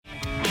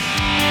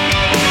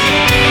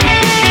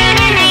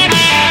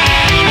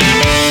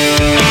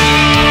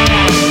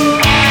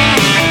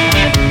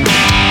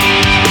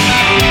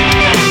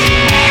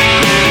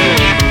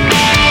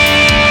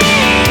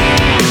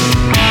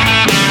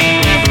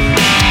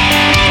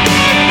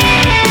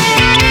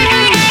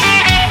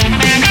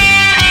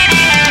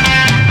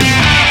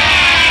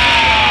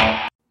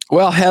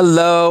Well,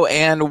 hello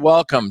and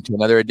welcome to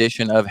another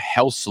edition of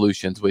Health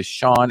Solutions with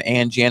Sean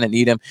and Janet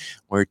Needham,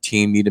 where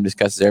Team Needham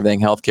discusses everything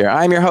healthcare.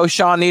 I'm your host,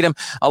 Sean Needham,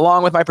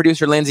 along with my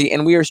producer, Lindsay,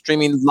 and we are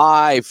streaming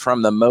live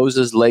from the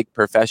Moses Lake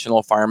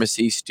Professional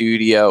Pharmacy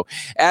Studio.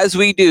 As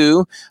we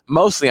do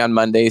mostly on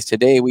Mondays,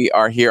 today we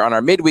are here on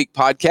our midweek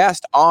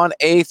podcast on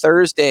a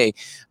Thursday.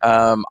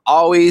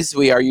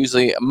 We are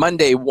usually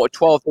Monday,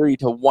 12:30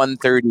 to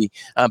 1:30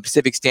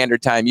 Pacific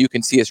Standard Time. You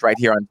can see us right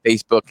here on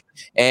Facebook.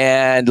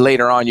 And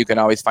later on, you can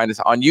always find us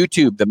on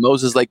YouTube, the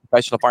Moses Lake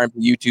Professional Pharmacy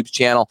YouTube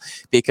channel,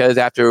 because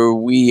after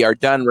we are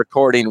done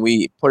recording,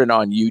 we put it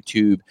on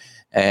YouTube.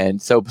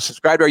 And so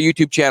subscribe to our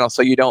YouTube channel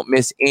so you don't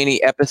miss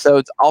any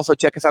episodes. Also,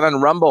 check us out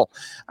on Rumble,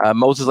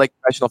 Moses Lake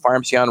Professional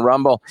Pharmacy on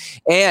Rumble.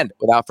 And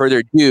without further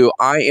ado,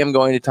 I am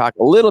going to talk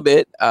a little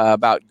bit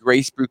about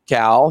Grace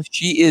Brucal.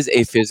 She is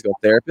a physical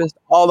therapist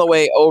all the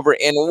way over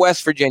in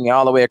West Virginia,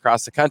 all the way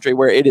across the country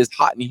where it is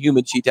hot and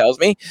humid, she tells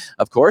me,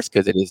 of course,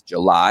 because it is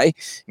July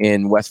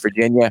in West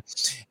Virginia.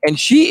 And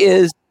she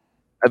is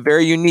a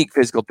very unique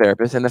physical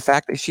therapist in the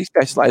fact that she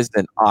specializes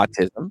in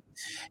autism,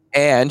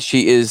 and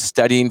she is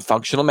studying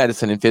functional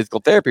medicine and physical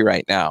therapy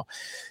right now.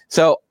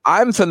 So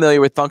I'm familiar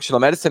with functional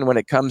medicine when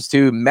it comes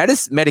to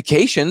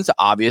medications,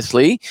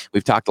 obviously.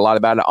 We've talked a lot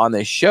about it on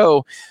this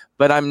show,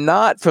 but I'm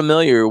not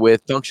familiar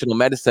with functional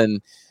medicine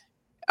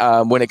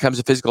when it comes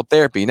to physical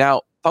therapy.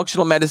 Now,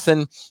 functional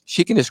medicine,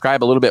 she can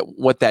describe a little bit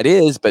what that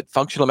is, but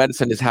functional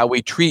medicine is how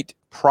we treat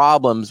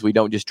problems. We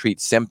don't just treat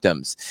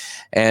symptoms.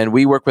 And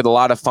we work with a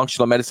lot of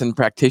functional medicine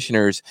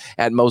practitioners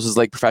at Moses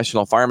Lake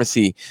Professional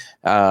Pharmacy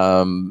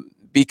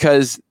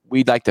because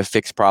we'd like to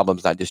fix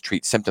problems, not just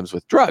treat symptoms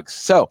with drugs.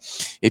 So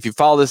if you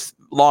follow this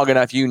long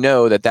enough, you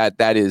know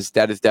that is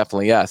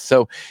definitely us.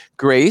 So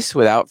Grace,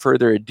 without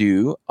further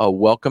ado,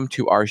 welcome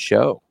to our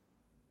show.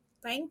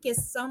 Thank you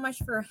so much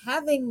for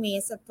having me.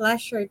 It's a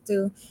pleasure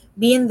to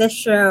be in the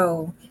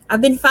show.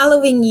 I've been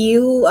following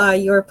you,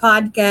 your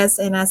podcast,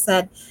 and I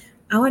said,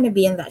 I want to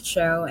be in that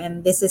show,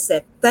 and this is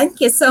it.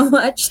 Thank you so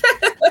much.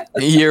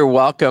 You're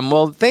welcome.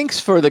 Well, thanks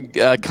for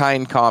the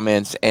kind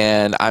comments,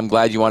 and I'm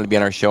glad you wanted to be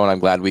on our show, and I'm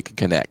glad we could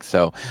connect.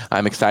 So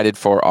I'm excited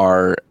for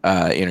our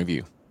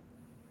interview.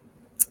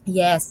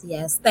 Yes.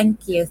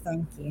 Thank you.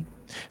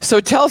 So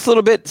tell us a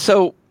little bit.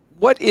 So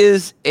what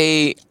is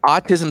a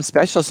autism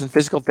specialist in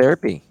physical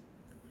therapy?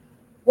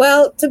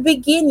 Well, to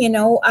begin,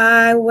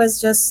 I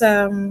was just,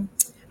 I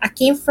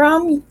came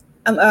from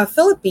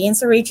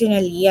Philippines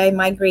originally. I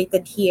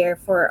migrated here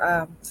for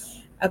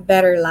a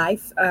better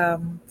life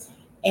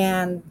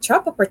and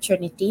job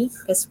opportunity,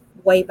 because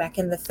way back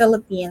in the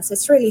Philippines,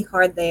 it's really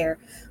hard there.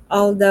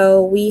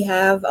 Although we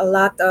have a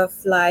lot of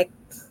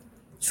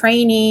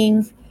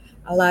training,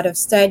 a lot of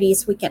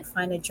studies, we can't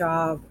find a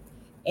job.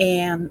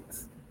 And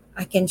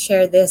I can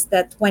share this,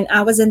 that when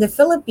I was in the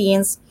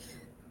Philippines,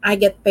 I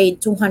get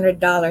paid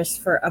 $200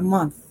 for a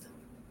month.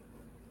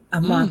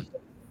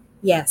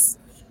 Yes.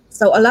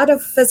 So a lot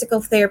of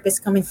physical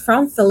therapists coming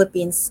from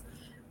Philippines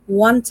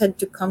wanted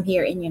to come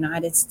here in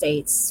United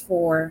States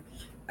for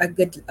a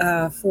good,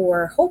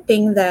 for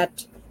hoping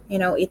that,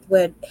 it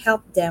would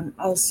help them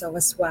also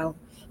as well,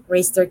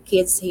 raise their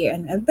kids here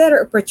and a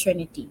better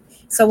opportunity.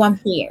 So I'm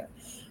here.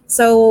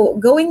 So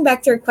going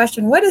back to your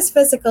question, what is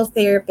physical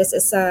therapist?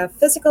 Is a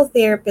physical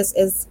therapist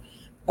is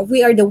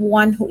we are the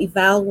one who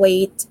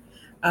evaluate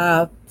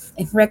and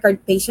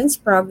record patients'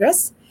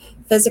 progress.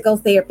 Physical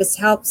therapist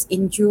helps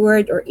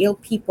injured or ill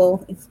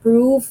people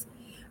improve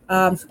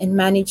and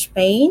manage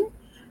pain.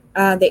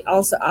 They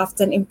also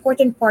often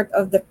important part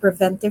of the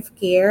preventive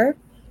care,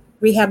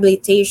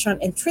 rehabilitation,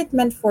 and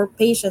treatment for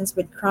patients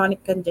with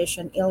chronic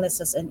condition,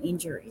 illnesses, and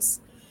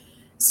injuries.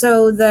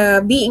 So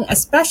the being a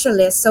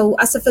specialist, so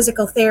as a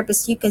physical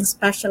therapist, you can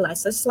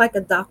specialize. It's like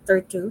a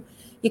doctor too.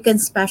 You can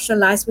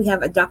specialize. We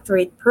have a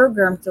doctorate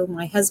program too.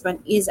 My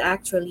husband is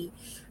actually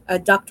a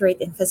doctorate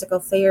in physical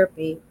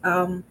therapy.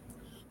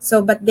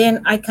 But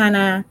then I kind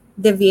of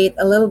deviate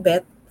a little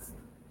bit.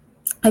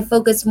 I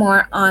focus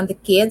more on the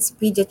kids,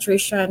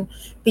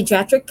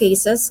 pediatric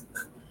cases.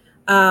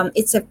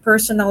 It's a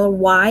personal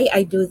why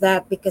I do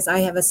that, because I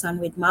have a son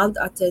with mild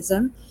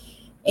autism,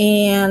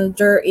 and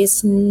there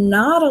is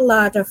not a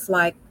lot of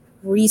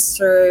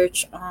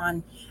research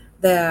on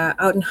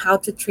how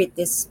to treat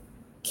these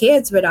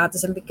kids with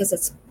autism, because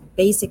it's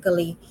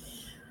basically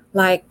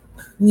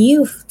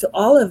new to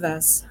all of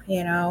us.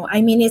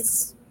 I mean,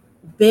 it's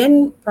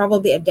been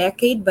probably a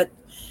decade, but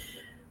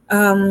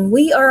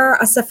we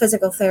are, as a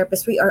physical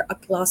therapist, we are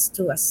at loss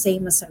to us,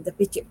 same as the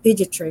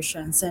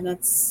pediatricians, and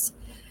it's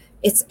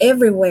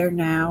everywhere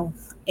now,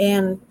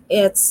 and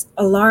it's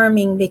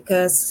alarming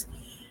because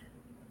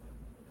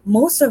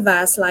most of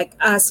us, like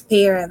us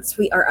parents,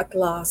 we are at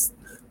loss.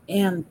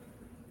 And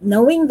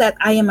knowing that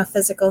I am a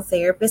physical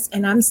therapist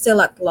and I'm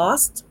still at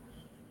loss,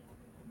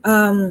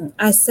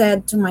 I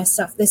said to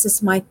myself, this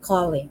is my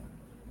calling,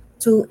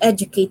 to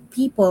educate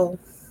people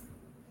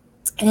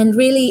and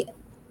really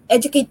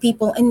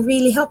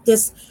help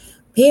these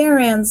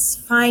parents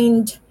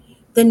find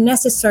the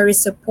necessary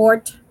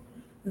support,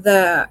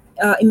 the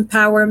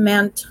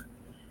empowerment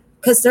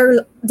because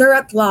they're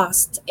at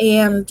lost,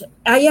 and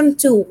I am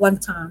too one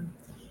time.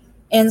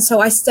 And so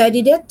I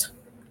studied it.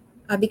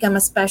 I become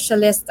a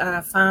specialist.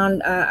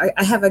 Found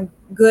I have a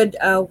good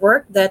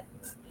work that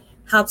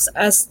helps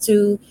us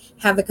to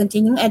have a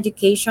continuing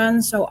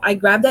education. So I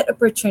grabbed that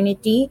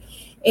opportunity.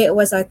 It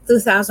was a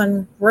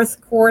 2,000 worth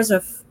course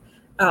of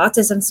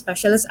autism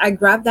specialist. I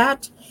grabbed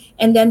that,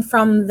 and then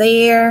from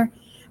there,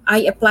 I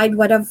applied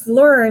what I've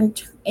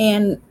learned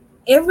and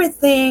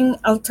everything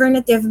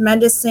alternative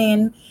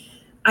medicine.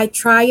 I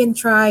try and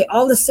try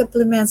all the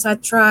supplements. I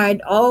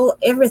tried all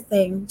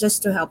everything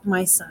just to help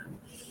my son.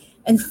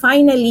 And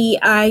finally,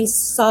 I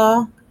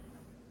saw,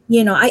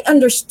 I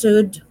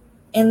understood,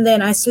 and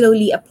then I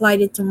slowly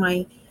applied it to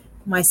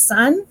my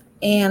son,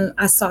 and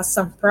I saw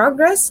some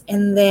progress,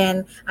 and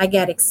then I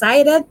got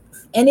excited,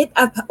 and it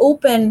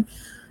opened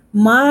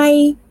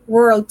my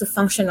world to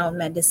functional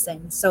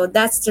medicine. So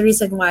that's the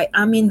reason why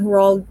I'm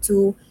enrolled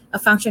to a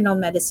functional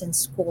medicine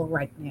school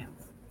right now.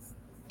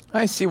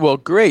 I see. Well,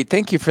 great.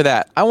 Thank you for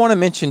that. I want to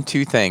mention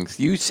two things.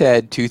 You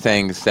said two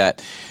things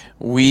that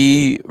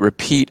we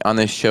repeat on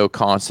this show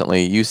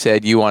constantly. You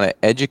said you want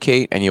to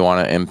educate and you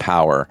want to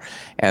empower.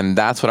 And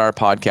that's what our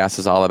podcast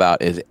is all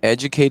about, is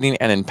educating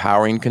and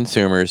empowering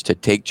consumers to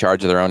take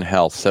charge of their own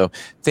health. So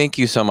thank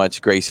you so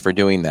much, Grace, for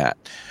doing that.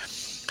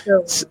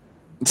 So,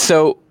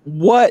 So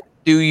what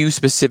do you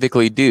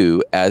specifically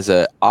do as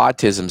an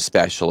autism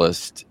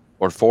specialist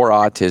or for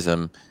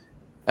autism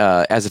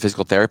as a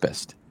physical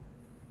therapist?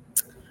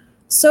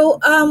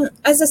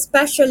 as a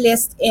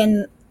specialist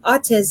in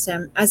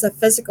autism, as a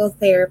physical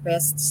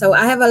therapist, so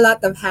I have a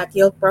lot of hats.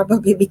 You'll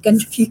probably be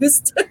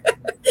confused.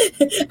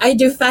 I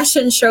do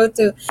fashion show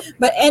too.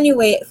 But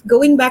anyway,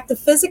 going back to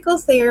physical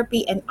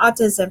therapy and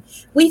autism,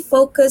 we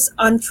focus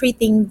on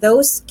treating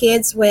those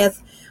kids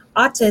with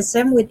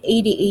autism, with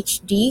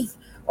ADHD,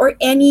 or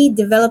any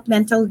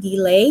developmental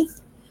delay.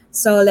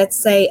 So let's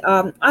say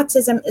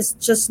autism is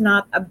just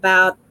not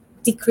about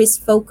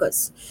decreased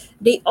focus.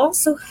 They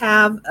also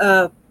have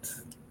a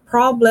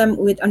problem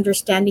with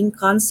understanding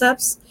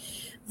concepts.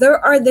 There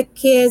are the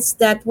kids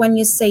that when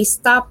you say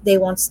stop, they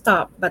won't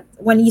stop. But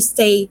when you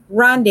say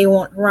run, they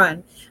won't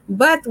run.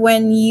 But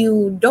when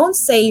you don't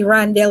say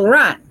run, they'll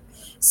run.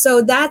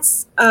 So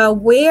that's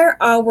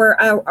where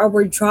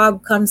our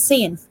job comes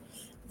in.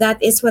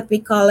 That is what we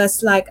call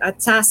as like a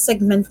task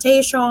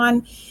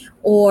segmentation,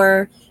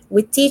 or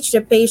we teach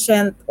the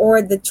patient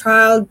or the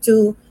child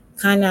to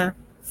kind of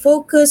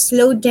focus,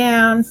 slow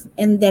down,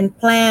 and then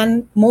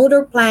plan.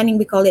 Motor planning,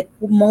 we call it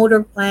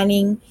motor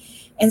planning.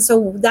 And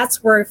so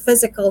that's where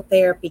physical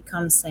therapy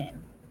comes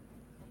in.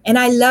 And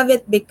I love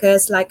it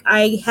because like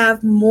I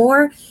have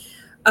more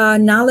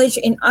knowledge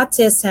in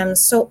autism,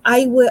 so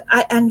I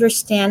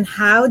understand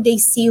how they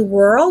see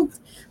world.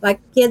 Like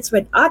kids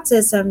with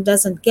autism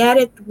doesn't get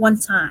it one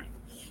time.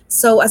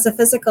 So as a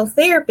physical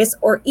therapist,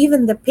 or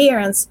even the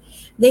parents,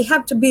 they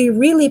have to be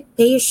really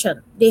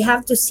patient. They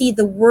have to see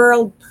the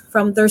world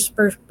from their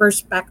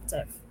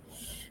perspective.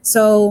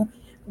 So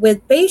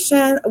with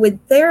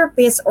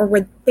therapists or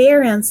with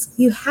parents,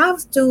 you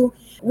have to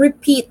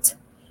repeat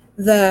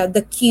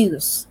the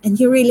cues, and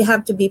you really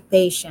have to be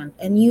patient,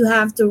 and you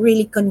have to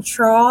really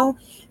control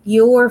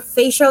your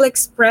facial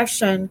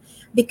expression,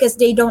 because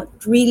they don't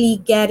really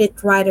get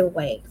it right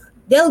away.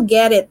 They'll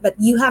get it, but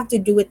you have to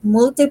do it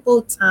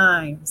multiple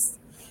times.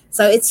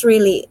 So it's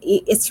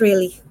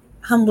really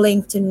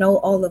humbling to know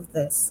all of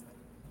this.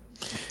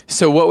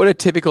 So what would a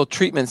typical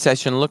treatment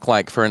session look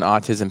like for an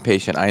autism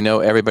patient? I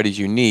know everybody's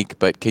unique,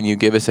 but can you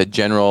give us a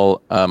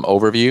general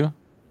overview?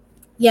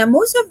 Yeah,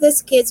 most of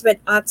these kids with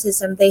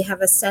autism, they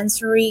have a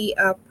sensory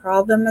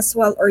problem as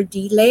well, or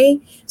delay.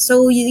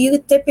 So you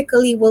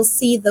typically will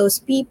see those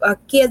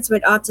kids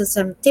with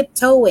autism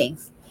tiptoeing.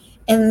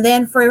 And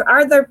then for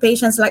other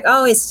patients, like,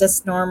 oh, it's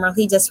just normal.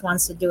 He just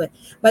wants to do it.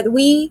 But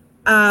we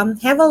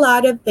have a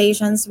lot of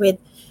patients with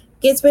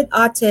kids with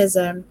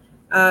autism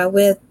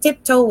with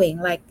tiptoeing,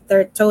 like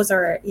their toes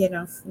are,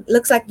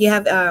 looks like you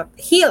have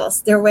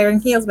heels. They're wearing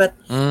heels, but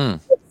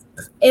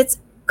it's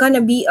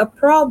gonna be a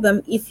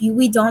problem if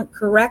we don't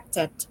correct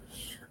it,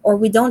 or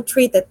we don't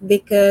treat it,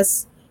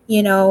 because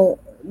they'll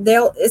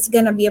it's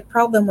gonna be a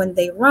problem when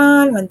they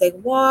run, when they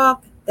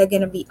walk. They're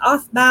gonna be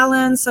off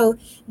balance. So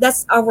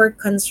that's our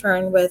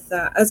concern with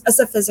as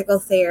a physical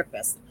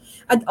therapist.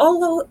 I'd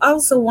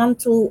also want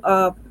to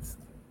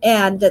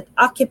add that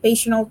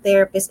occupational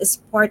therapist is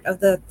part of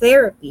the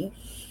therapy.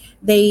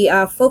 They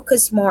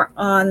focus more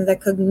on the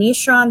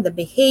cognition, the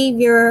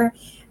behavior,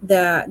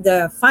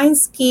 the fine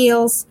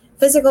skills.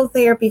 Physical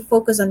therapy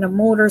focus on the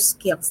motor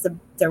skills,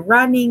 the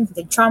running,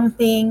 the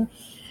jumping,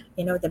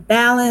 the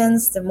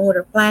balance, the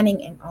motor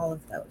planning, and all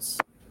of those.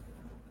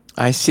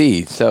 I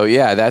see. So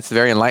yeah, that's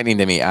very enlightening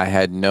to me. I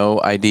had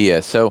no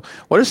idea. So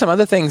what are some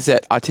other things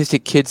that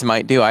autistic kids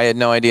might do? I had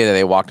no idea that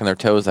they walked on their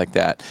toes like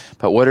that.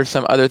 But what are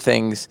some other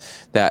things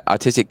that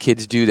autistic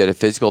kids do that a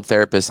physical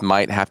therapist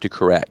might have to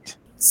correct?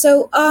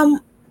 So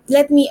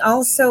let me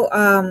also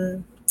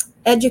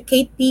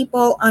educate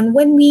people on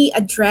when we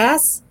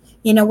address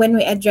When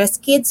we address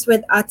kids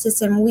with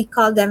autism, we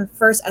call them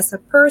first as a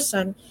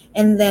person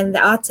and then the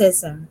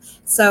autism.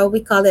 So we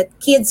call it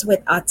kids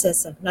with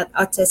autism, not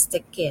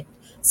autistic kid.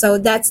 So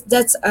that's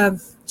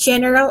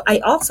general. I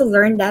also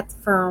learned that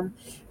from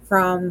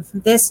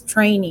this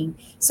training.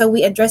 So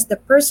we address the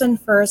person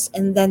first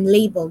and then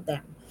label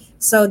them.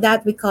 So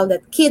that we call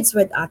that kids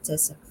with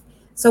autism.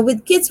 So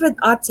with kids with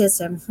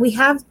autism, we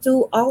have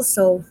to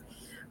also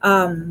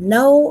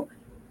know,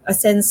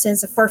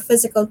 since for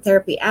physical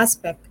therapy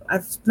aspect,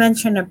 I've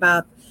mentioned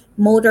about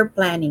motor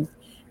planning.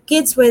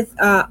 Kids with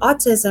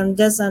autism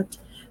doesn't.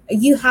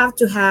 You have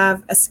to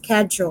have a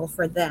schedule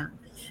for them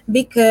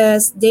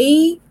because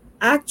they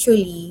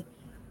actually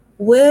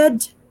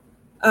would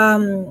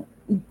um,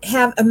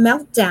 have a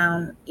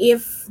meltdown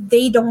if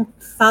they don't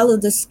follow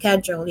the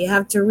schedule. You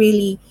have to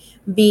really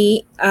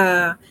be.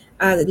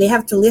 They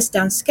have to list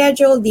down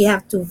schedule. They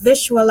have to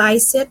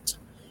visualize it.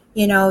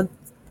 You know,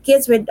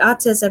 kids with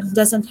autism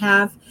doesn't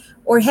have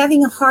or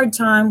having a hard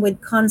time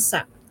with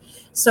concept.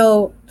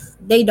 So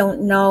they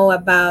don't know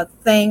about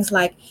things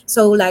like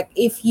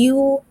if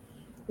you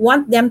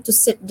want them to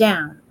sit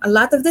down. A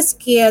lot of these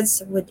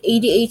kids with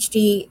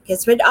ADHD,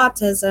 kids with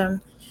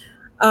autism,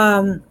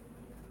 um,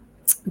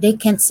 they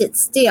can sit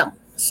still.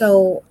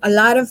 So a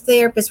lot of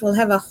therapists will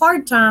have a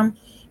hard time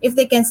if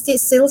they can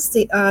sit still,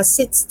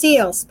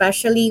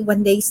 especially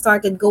when they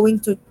started going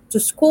to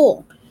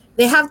school.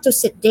 They have to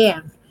sit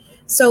down.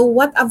 So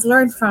what I've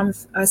learned from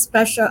a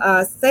special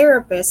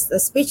therapist, a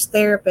speech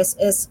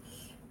therapist, is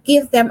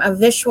give them a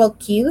visual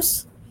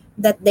cues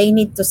that they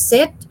need to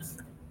sit.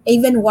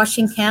 Even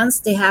washing hands,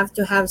 they have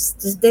to have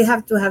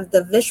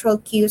the visual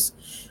cues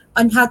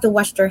on how to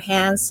wash their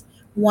hands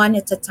one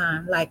at a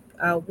time, like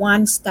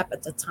one step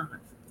at a time.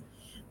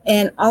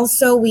 And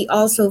also we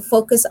also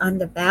focus on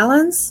the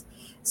balance.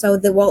 So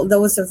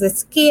those of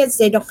the kids,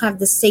 they don't have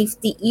the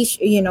safety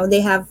issue.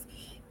 They have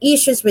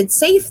issues with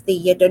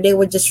safety. They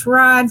would just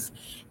run,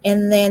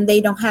 and then they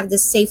don't have the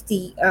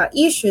safety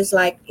issues,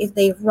 like if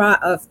they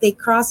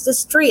cross the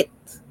street.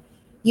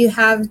 You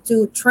have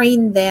to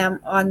train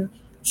them on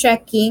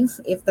checking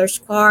if there's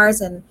cars,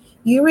 and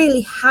you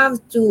really have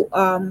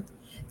to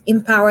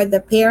empower the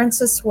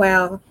parents as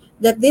well,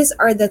 that these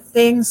are the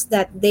things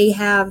that they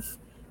have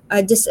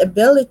a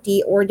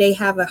disability or they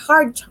have a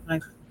hard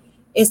time,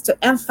 is to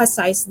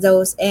emphasize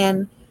those.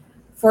 And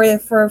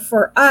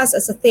for us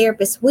as a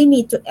therapist, we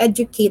need to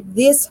educate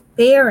these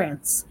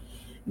parents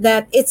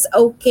that it's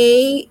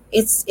okay,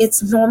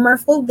 it's normal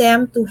for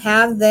them to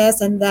have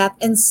this and that.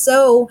 And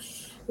so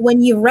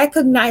when you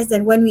recognize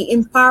that, when we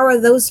empower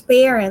those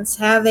parents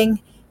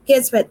having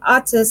kids with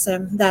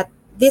autism, that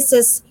this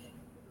is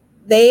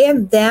they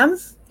and them,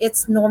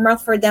 it's normal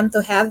for them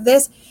to have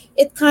this,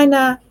 it kind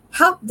of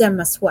helped them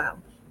as well,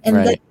 and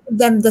then Right. give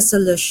them the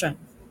solution.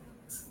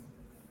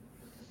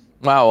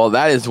 Wow, well,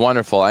 that is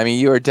wonderful. I mean,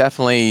 you are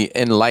definitely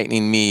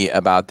enlightening me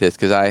about this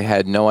because I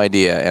had no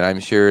idea, and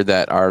I'm sure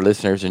that our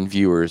listeners and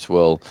viewers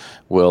will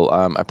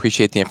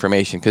appreciate the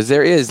information because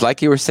there is,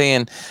 like you were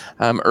saying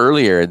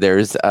earlier,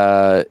 there's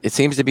it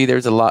seems to be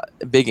there's a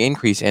big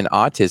increase in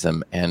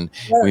autism, and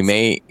we Yes,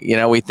 may,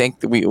 we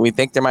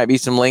think there might be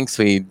some links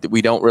we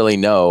don't really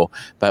know,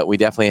 but we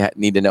definitely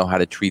need to know how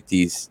to treat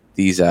these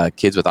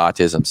kids with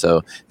autism.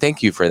 So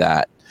thank you for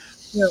that.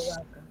 you're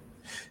welcome.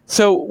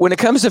 So when it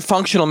comes to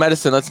functional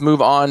medicine, let's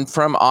move on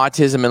from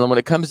autism. And then when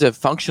it comes to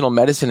functional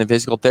medicine and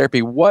physical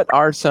therapy, what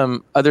are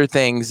some other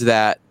things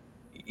that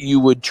you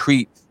would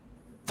treat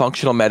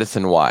functional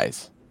medicine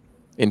wise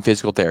in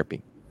physical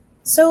therapy?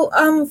 So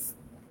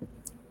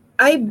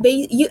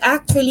you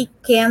actually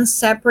can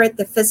separate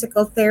the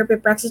physical therapy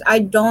practice. I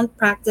don't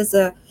practice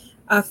a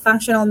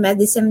functional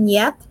medicine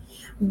yet,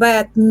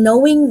 but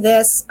knowing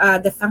this,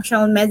 the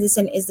functional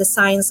medicine is the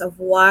science of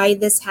why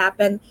this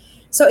happened.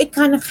 So it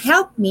kind of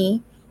helped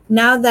me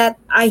now that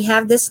I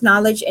have this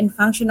knowledge in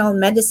functional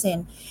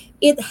medicine.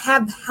 It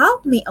have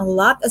helped me a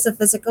lot as a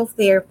physical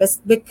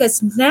therapist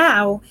because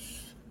now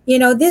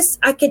this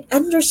I can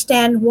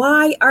understand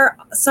why are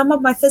some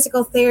of my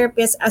physical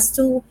therapists as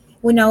to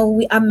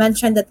I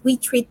mentioned that we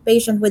treat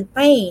patients with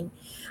pain,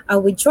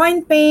 with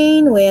joint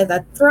pain, with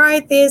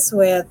arthritis,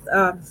 with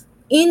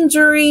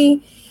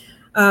injury,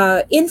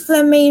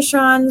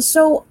 inflammation.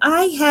 So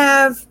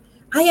I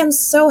am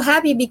so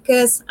happy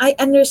because I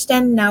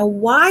understand now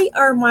why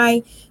are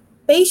my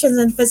patients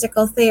in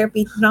physical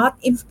therapy not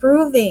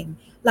improving,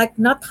 like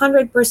not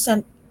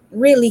 100%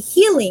 really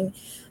healing.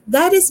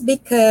 That is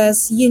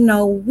because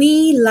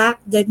we lack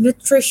the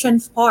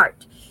nutrition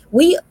part.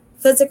 We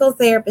physical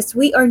therapists,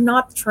 we are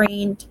not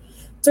trained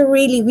to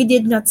really, we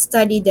did not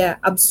study the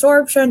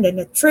absorption, the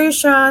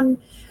nutrition,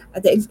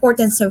 the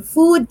importance of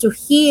food to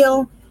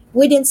heal.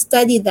 We didn't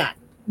study that.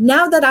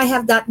 Now that I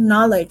have that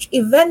knowledge,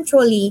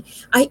 eventually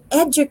I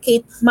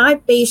educate my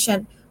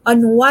patient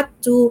on what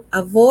to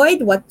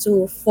avoid, what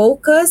to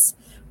focus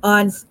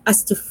on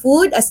as to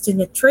food, as to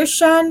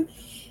nutrition,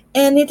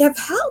 and it have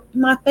helped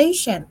my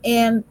patient,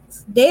 and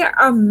they are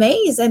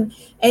amazed. And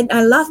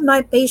I love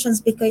my patients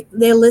because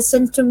they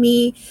listen to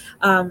me.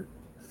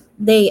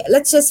 They,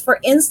 let's just for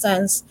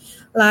instance,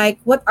 Like,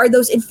 what are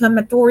those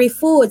inflammatory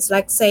foods?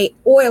 Like, say,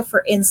 oil,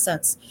 for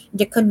instance,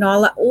 the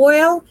canola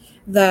oil,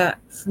 the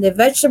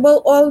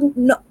vegetable oil.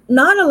 No,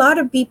 not a lot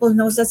of people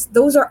knows that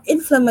those are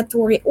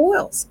inflammatory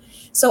oils.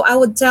 So I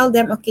would tell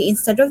them, okay,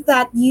 instead of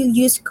that, you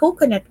use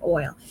coconut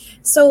oil.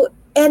 So,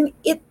 and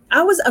it,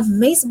 I was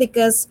amazed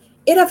because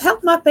it have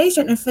helped my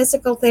patient, and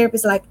physical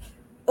therapist like,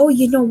 oh,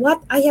 you know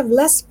what? I have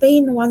less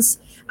pain once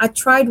I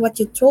tried what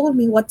you told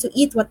me, what to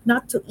eat, what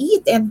not to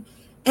eat, and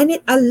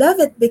I love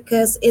it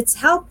because it's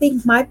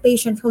helping my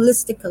patient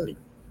holistically.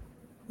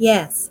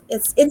 Yes,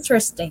 it's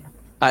interesting.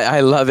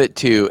 I love it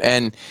too.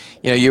 And,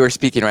 you were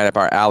speaking right up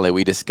our alley.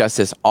 We discuss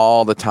this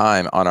all the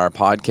time on our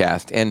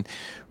podcast. And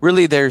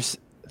really, there's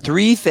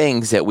three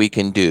things that we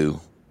can do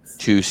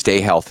to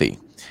stay healthy,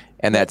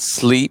 and Yeah. that's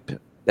sleep,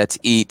 that's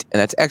eat, and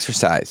that's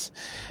exercise.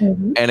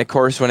 Mm-hmm. And of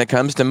course, when it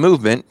comes to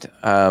movement,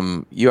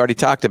 you already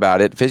talked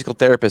about it. Physical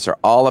therapists are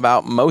all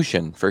about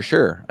motion for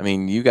sure. I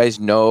mean, you guys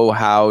know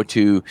how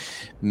to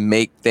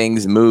make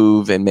things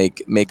move and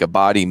make a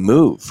body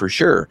move for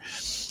sure.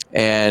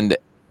 And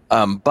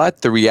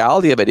but the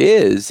reality of it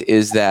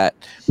is that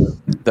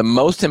the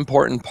most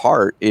important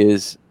part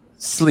is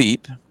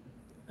sleep,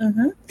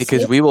 Mm-hmm.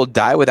 because Sleep. we will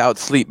die without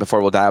sleep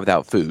before we'll die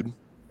without food.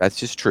 That's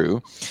just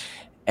true.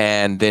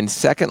 And then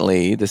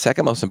secondly, the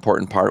second most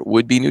important part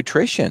would be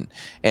nutrition,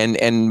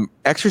 and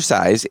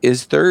exercise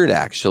is third,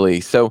 actually.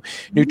 So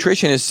Mm-hmm.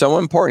 nutrition is so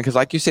important because,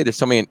 like you said, there's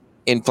so many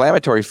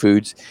inflammatory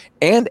foods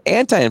and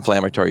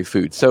anti-inflammatory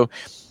foods. So,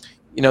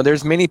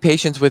 there's many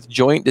patients with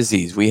joint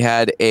disease. We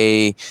had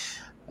a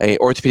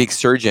orthopedic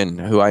surgeon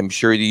who, I'm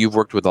sure you've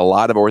worked with a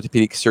lot of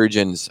orthopedic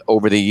surgeons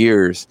over the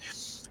years,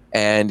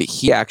 and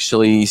he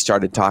actually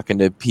started talking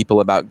to people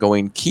about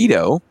going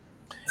keto.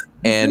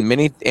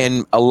 Mm-hmm.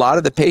 And a lot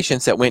of the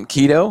patients that went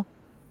keto,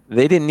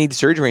 they didn't need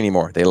surgery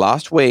anymore. They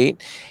lost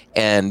weight,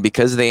 and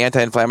because of the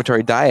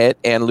anti-inflammatory diet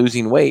and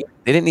losing weight,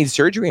 they didn't need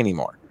surgery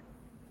anymore.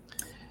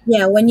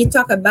 Yeah, when you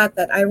talk about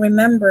that, I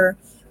remember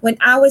when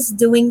I was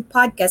doing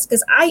podcasts,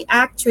 because I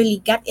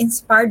actually got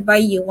inspired by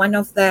you, one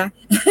of the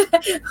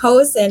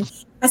hosts, and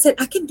I said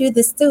I can do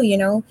this too.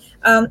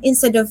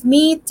 Instead of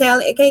me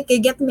tell, okay, okay,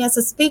 get me as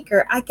a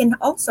speaker, I can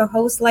also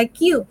host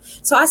like you.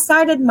 So I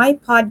started my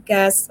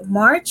podcast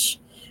March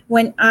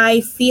when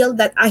I feel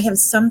that I have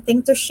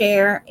something to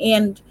share,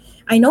 and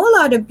I know a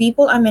lot of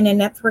people. I'm in a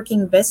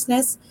networking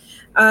business,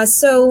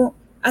 so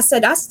I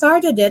said I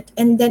started it,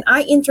 and then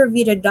I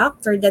interviewed a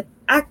doctor that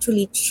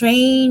actually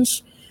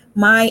changed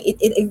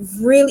it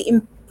really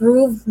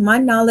improved my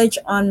knowledge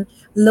on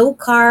low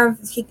carb.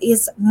 He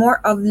is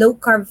more of low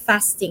carb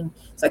fasting,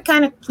 so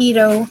kind of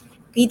keto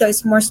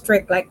is more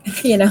strict, like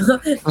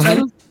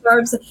Mm-hmm.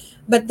 carbs,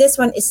 but this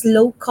one is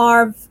low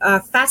carb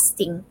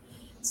fasting.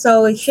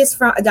 So she's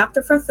from a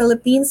doctor from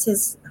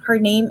Philippines. Her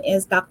name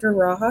is Dr.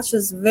 Rojas.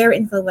 She's very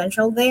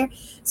influential there.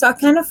 So I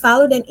kind of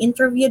followed and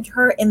interviewed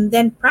her and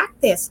then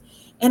practiced.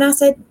 And I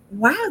said,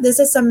 wow, this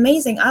is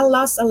amazing. I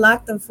lost a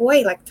lot of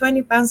weight, like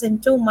 20 pounds in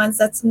 2 months.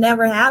 That's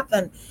never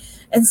happened.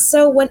 And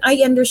so when I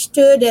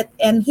understood it,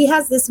 and he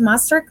has this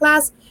master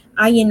class,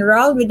 I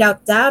enrolled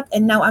without doubt.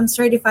 And now I'm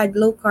certified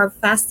low carb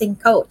fasting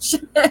coach.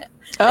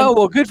 Oh,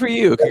 well, good for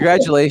you.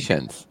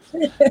 Congratulations.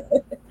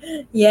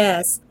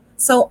 Yes.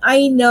 So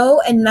I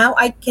know, and now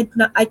I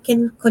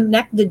can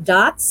connect the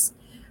dots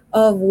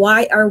of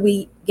why are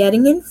we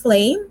getting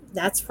inflamed.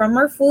 That's from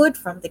our food,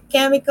 from the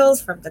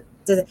chemicals, from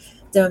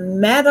the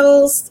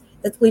metals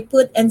that we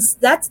put, and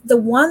that's the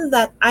one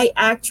that I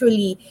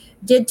actually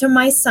did to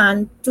my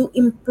son to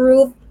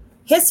improve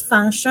his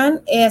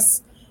function.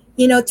 Is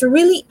to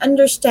really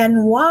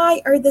understand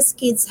why are these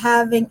kids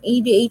having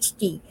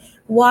ADHD,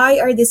 why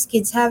are these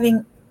kids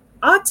having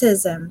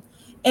autism,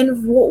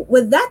 and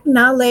with that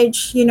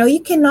knowledge, you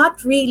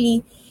cannot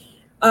really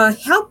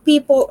help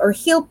people or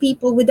heal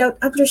people without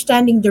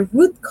understanding the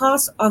root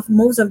cause of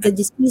most of the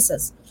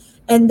diseases.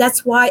 And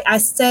that's why I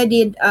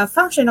studied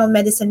functional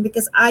medicine,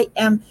 because I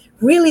am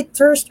really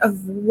thirst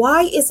of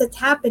why is it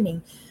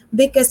happening.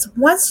 Because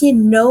once you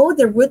know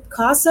the root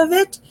cause of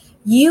it,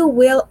 you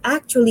will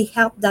actually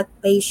help that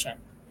patient,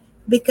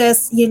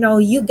 because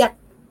you get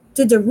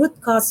to the root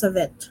cause of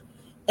it.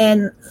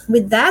 And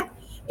with that,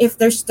 if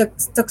there's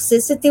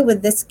toxicity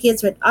with these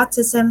kids with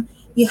autism,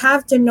 you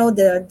have to know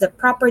the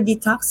proper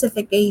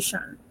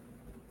detoxification,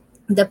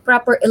 the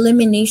proper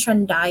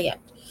elimination diet.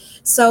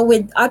 So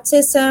with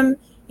autism,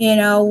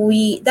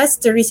 we that's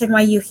the reason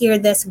why you hear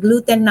this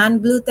gluten,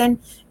 non-gluten,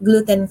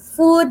 gluten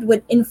food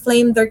would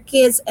inflame their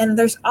kids. And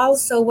there's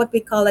also what we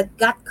call a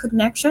gut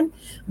connection,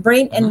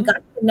 brain and Mm-hmm.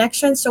 gut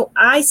connection. So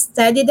I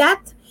study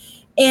that,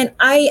 and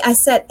I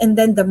said, and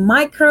then the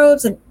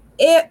microbes, and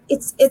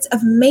it's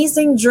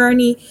amazing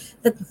journey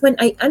that when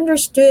I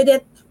understood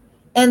it.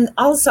 And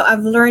also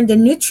I've learned the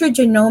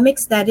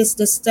nutrigenomics, that is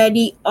the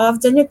study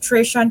of the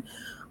nutrition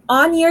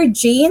on your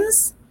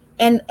genes,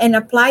 and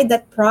apply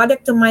that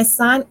product to my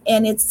son,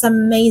 and it's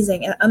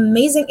amazing, an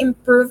amazing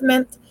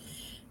improvement.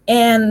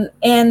 And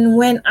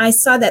when I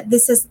saw that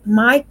this is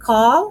my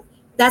call,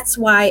 that's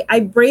why I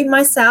brave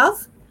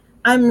myself.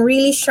 I'm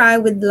really shy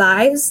with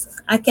lives.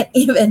 I can't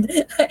even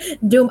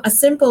do a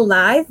simple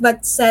live.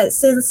 But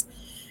since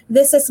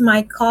this is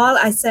my call,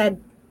 I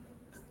said,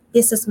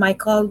 this is my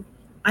call.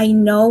 I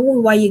know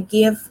why you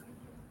give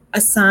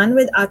a son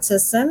with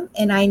autism,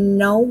 and I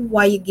know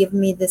why you give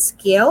me the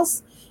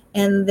skills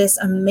and this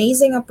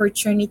amazing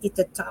opportunity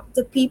to talk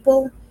to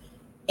people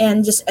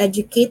and just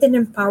educate and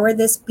empower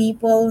these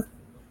people,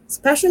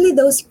 especially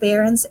those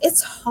parents.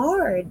 It's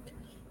hard.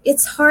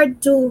 It's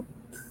hard to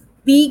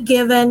be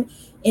given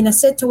in a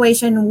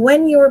situation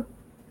when your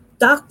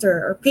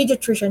doctor or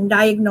pediatrician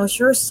diagnose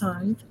your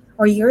son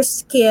or your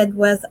kid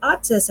with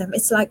autism.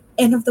 It's like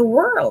end of the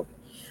world.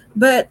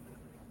 But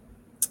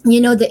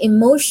the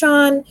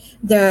emotion,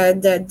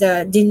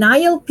 the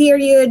denial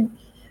period,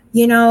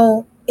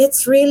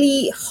 it's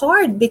really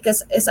hard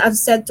because, as I've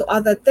said to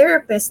other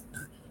therapists,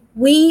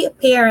 we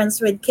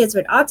parents with kids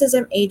with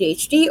autism,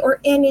 ADHD,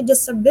 or any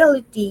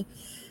disability,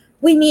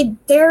 we need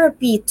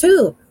therapy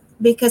too,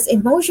 because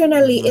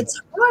emotionally Mhm. it's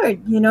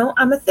hard.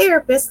 I'm a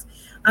therapist,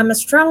 I'm a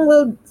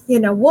strong-willed,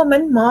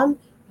 woman, mom,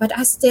 but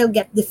I still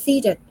get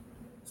defeated.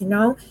 you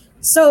know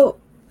so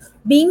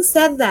being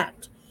said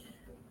that,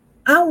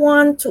 I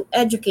want to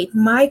educate.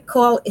 My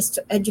call is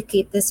to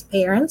educate these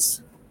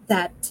parents,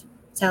 that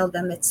tell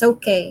them it's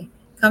okay,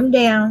 come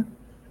down,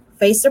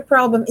 face the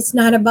problem. It's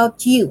not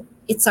about you,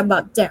 it's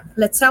about them.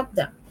 Let's help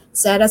them.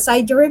 Set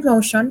aside your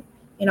emotion.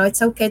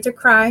 It's okay to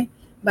cry,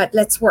 but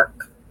let's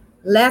work.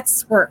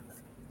 Let's work.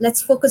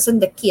 Let's focus on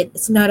the kid.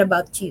 It's not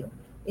about you,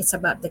 it's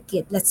about the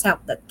kid. Let's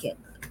help that kid.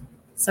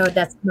 So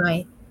that's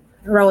my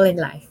role in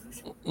life.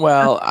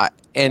 Well,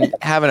 and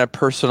having a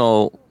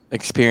personal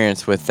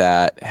experience with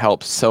that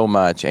helps so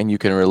much, and you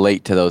can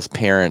relate to those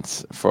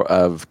parents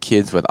of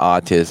kids with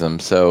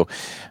autism. So,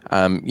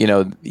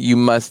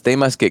 they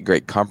must get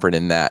great comfort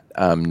in that,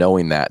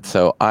 knowing that.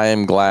 So I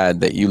am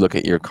glad that you look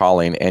at your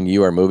calling and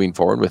you are moving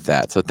forward with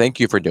that. So thank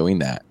you for doing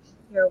that.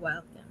 You're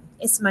welcome.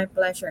 It's my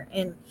pleasure.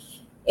 And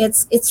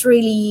it's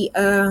really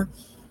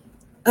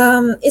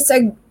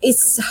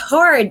it's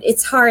hard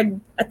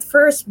at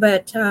first,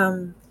 but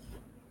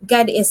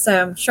God is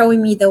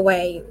showing me the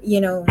way,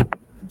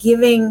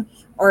 giving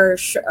or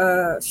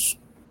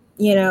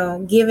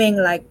giving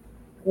like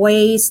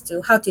ways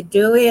to how to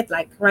do it.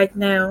 Like right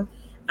now,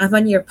 I'm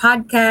on your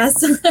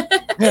podcast.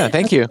 Yeah,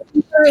 thank you.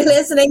 For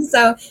listening.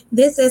 So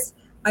this is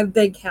a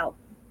big help.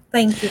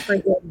 Thank you for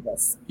doing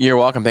this. You're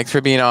welcome. Thanks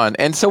for being on.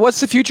 And so what's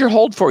the future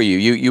hold for you?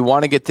 You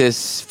want to get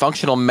this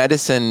functional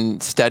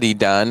medicine study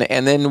done,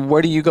 and then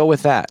where do you go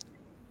with that?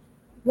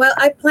 Well,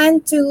 I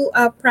plan to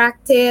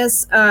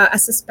practice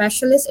as a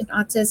specialist in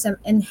autism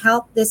and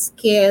help these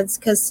kids,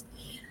 because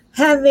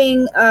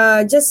having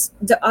just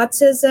the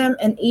autism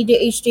and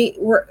ADHD,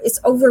 it's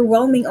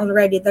overwhelming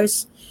already.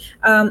 There's,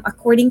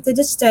 according to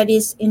the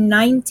studies, in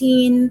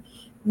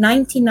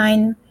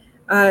 1999,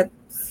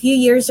 few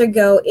years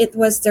ago, it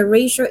was the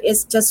ratio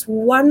is just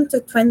 1 to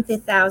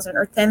 20,000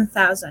 or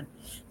 10,000.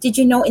 Did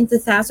you know in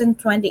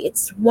 2020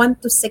 it's 1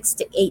 to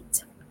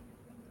 68?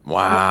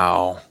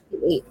 Wow.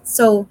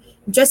 So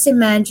just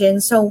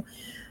imagine. So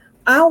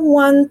I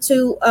want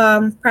to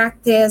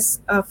practice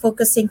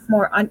focusing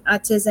more on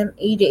autism,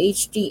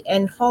 ADHD,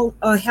 and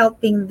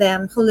helping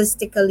them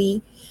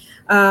holistically,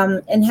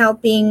 and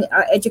helping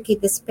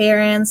educate these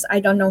parents. I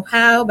don't know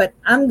how, but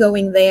I'm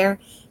going there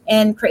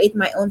and create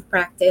my own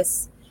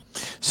practice.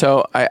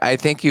 So I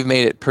think you've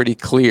made it pretty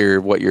clear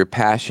what your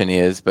passion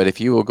is, but if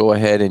you will go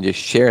ahead and just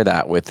share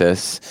that with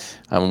us,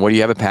 what do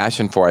you have a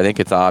passion for? I think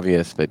it's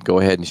obvious, but go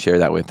ahead and share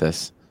that with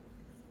us.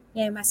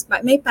 Yeah, my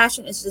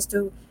passion is just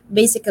to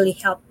basically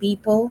help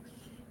people,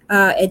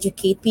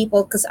 educate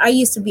people. Because I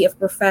used to be a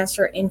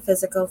professor in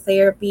physical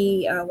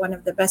therapy, one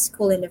of the best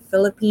school in the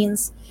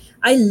Philippines.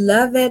 I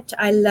love it.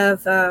 I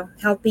love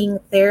helping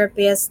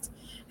therapists,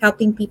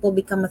 helping people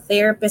become a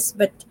therapist.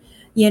 But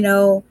you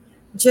know,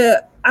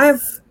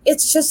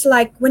 it's just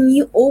like when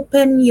you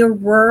open your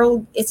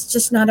world, it's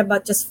just not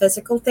about just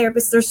physical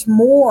therapists. There's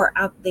more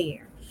out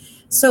there.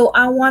 So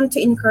I want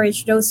to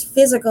encourage those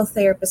physical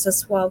therapists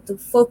as well to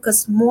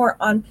focus more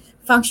on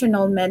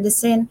functional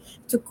medicine,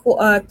 to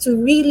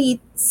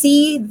really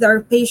see their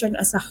patient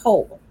as a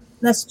whole.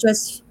 That's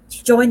just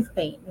joint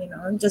pain,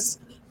 just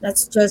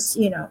that's just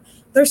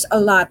there's a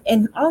lot.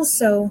 And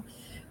also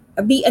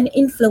be an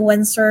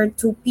influencer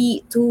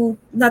to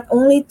not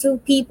only to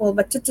people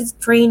but to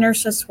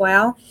trainers as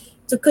well,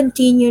 to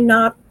continue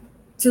not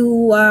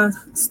to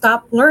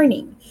stop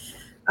learning,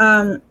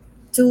 um,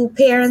 to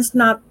parents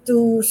not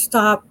to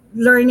stop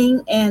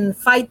learning and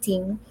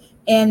fighting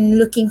and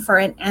looking for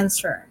an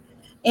answer,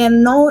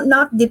 and no,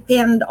 not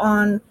depend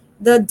on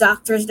the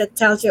doctors that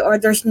tells you, or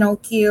there's no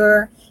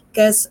cure.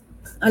 Because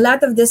a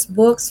lot of these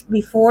books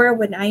before,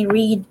 when I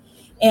read,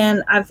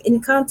 and I've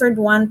encountered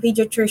one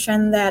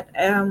pediatrician that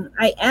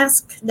I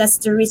asked, that's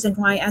the reason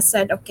why I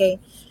said, okay,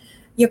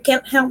 you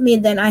can't help me,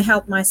 then I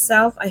help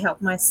myself, I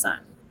help my son.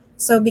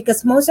 So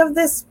because most of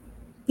this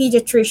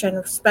pediatrician,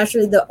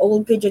 especially the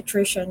old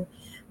pediatrician,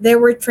 they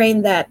were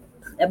trained that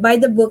by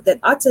the book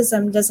that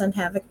autism doesn't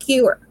have a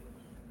cure.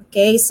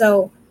 Okay,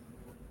 so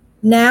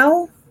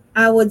now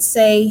I would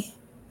say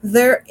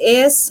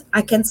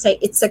I can say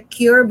it's a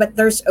cure, but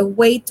there's a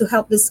way to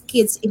help these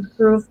kids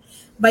improve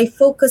by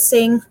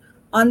focusing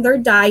on their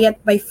diet,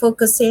 by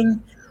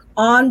focusing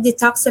on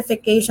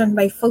detoxification,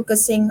 by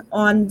focusing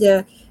on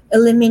the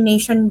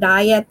elimination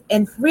diet,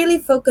 and really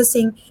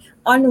focusing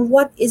on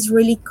what is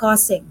really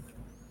causing,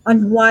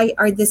 on why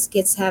are these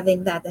kids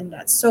having that and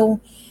that.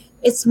 So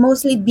it's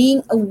mostly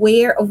being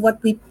aware of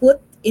what we put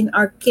in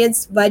our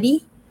kids'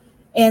 body.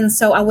 And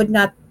so I would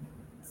not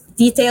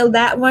detail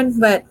that one,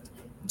 but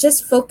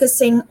just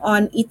focusing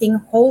on eating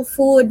whole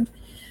food,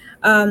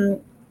 um,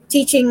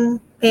 teaching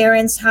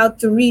parents how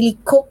to really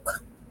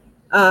cook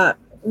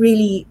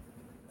really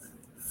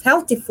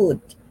healthy food,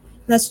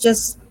 not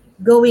just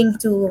going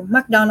to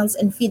McDonald's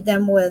and feed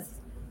them with,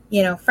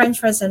 French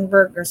fries and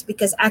burgers,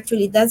 because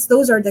actually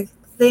those are the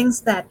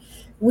things that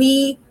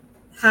we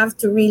have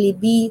to really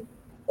be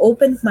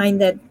open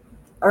minded,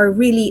 or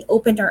really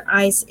open our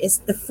eyes. Is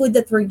the food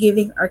that we're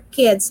giving our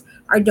kids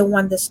are the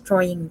one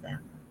destroying them.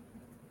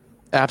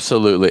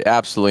 Absolutely,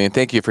 absolutely, and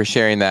thank you for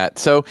sharing that.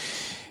 So,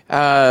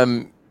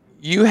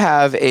 you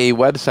have a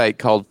website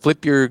called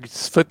Flip Your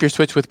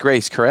Switch with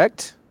Grace,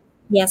 correct?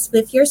 Yes,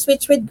 Flip Your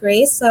Switch with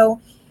Grace. So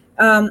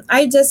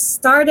I just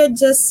started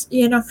just,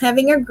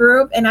 having a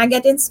group, and I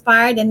get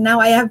inspired, and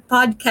now I have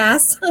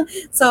podcasts.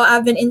 So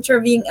I've been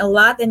interviewing a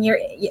lot, and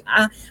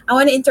I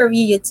want to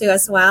interview you too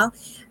as well,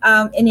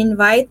 and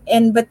invite.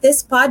 But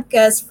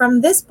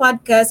from this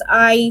podcast,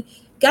 I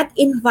got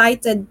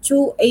invited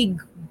to a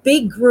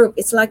big group.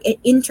 It's like an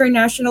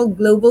international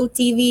global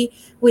TV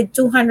with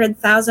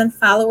 200,000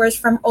 followers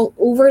from all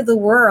over the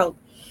world.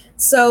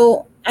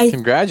 So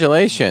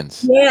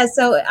Congratulations. yeah,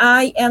 so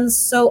I am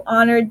so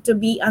honored to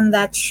be on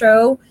that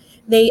show.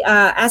 They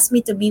asked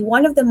me to be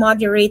one of the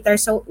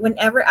moderators. So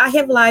whenever I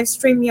have live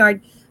StreamYard,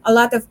 a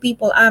lot of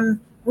people,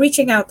 I'm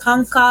reaching out,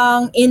 Hong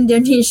Kong,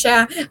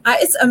 Indonesia.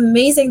 It's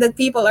amazing that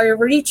people are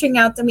reaching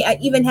out to me. I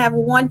even have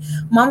one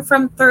mom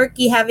from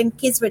Turkey having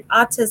kids with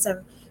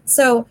autism.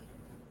 So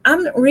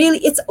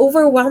it's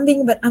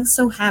overwhelming, but I'm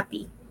so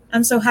happy.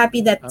 I'm so happy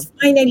that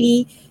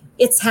finally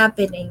it's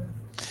happening.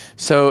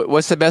 So,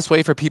 what's the best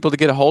way for people to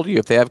get a hold of you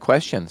if they have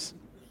questions?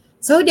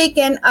 So they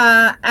can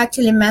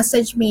actually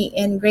message me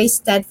in Grace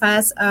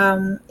Steadfast.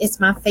 It's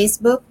my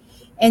Facebook.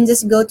 And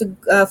just go to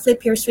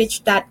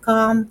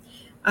flipyourswitch.com.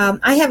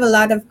 I have a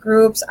lot of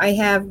groups. I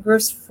have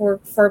groups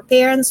for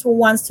parents who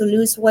wants to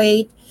lose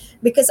weight,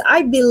 because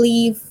I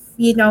believe,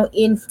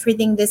 in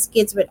treating these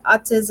kids with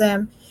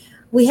autism,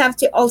 we have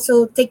to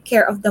also take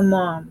care of the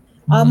mom.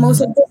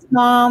 Most of this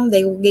mom,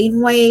 they will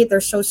gain weight,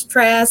 they're so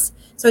stressed.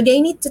 So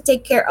they need to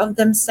take care of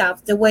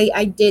themselves the way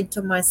I did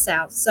to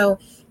myself. So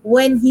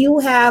when you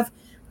have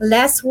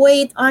less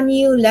weight on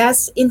you,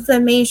 less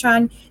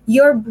inflammation,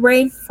 your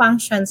brain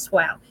functions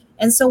well.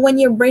 And so when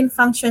your brain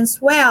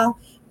functions well,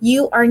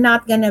 you are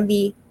not going to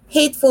be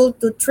hateful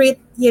to treat,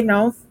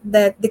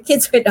 the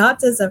kids with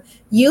autism.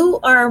 You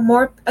are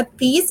more at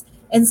peace.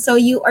 And so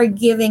you are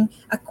giving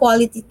a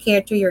quality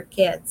care to your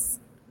kids.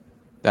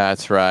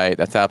 That's right.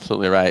 That's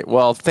absolutely right.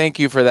 Well, thank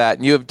you for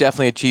that. You have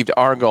definitely achieved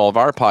our goal of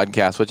our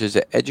podcast, which is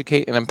to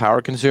educate and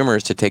empower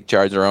consumers to take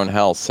charge of their own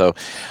health. So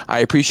I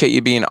appreciate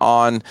you being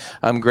on,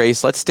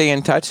 Grace. Let's stay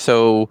in touch.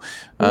 So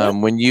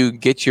when you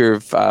get your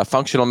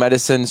functional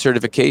medicine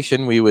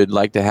certification, we would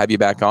like to have you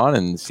back on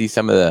and see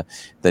some of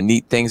the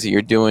neat things that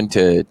you're doing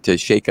to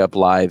shake up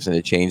lives and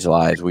to change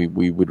lives. We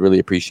would really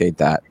appreciate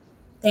that.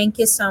 Thank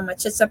you so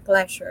much. It's a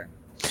pleasure.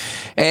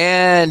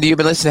 And you've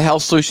been listening to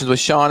Health Solutions with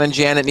Sean and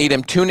Janet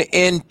Needham. Tune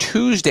in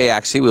Tuesday,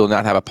 actually. We will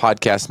not have a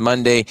podcast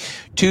Monday.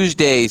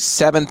 Tuesday,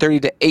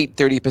 7:30 to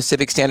 8:30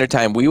 Pacific Standard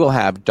Time, we will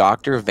have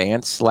Dr.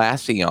 Vance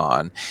Lassie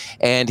on.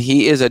 And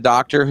he is a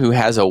doctor who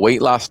has a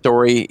weight loss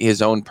story, his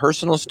own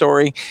personal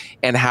story,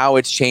 and how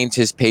it's changed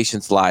his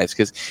patients' lives.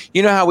 Because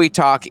you know how we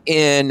talk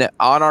on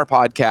our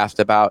podcast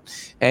about,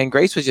 and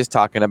Grace was just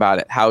talking about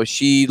it, how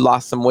she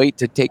lost some weight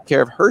to take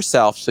care of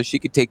herself so she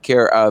could take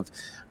care of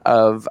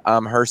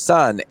her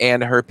son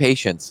and her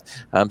patients.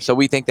 So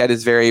we think that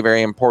is very,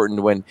 very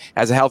important when,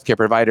 as a healthcare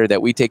provider,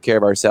 that we take care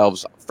of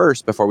ourselves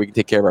first before we can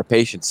take care of our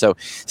patients. So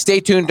stay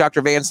tuned,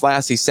 Dr. Vance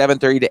Lassie,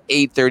 7:30 to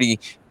 8:30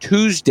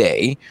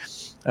 Tuesday,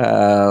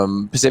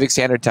 Pacific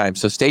Standard Time.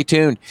 So stay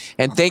tuned.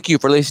 And thank you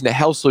for listening to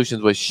Health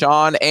Solutions with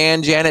Sean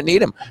and Janet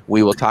Needham.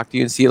 We will talk to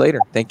you and see you later.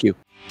 Thank you.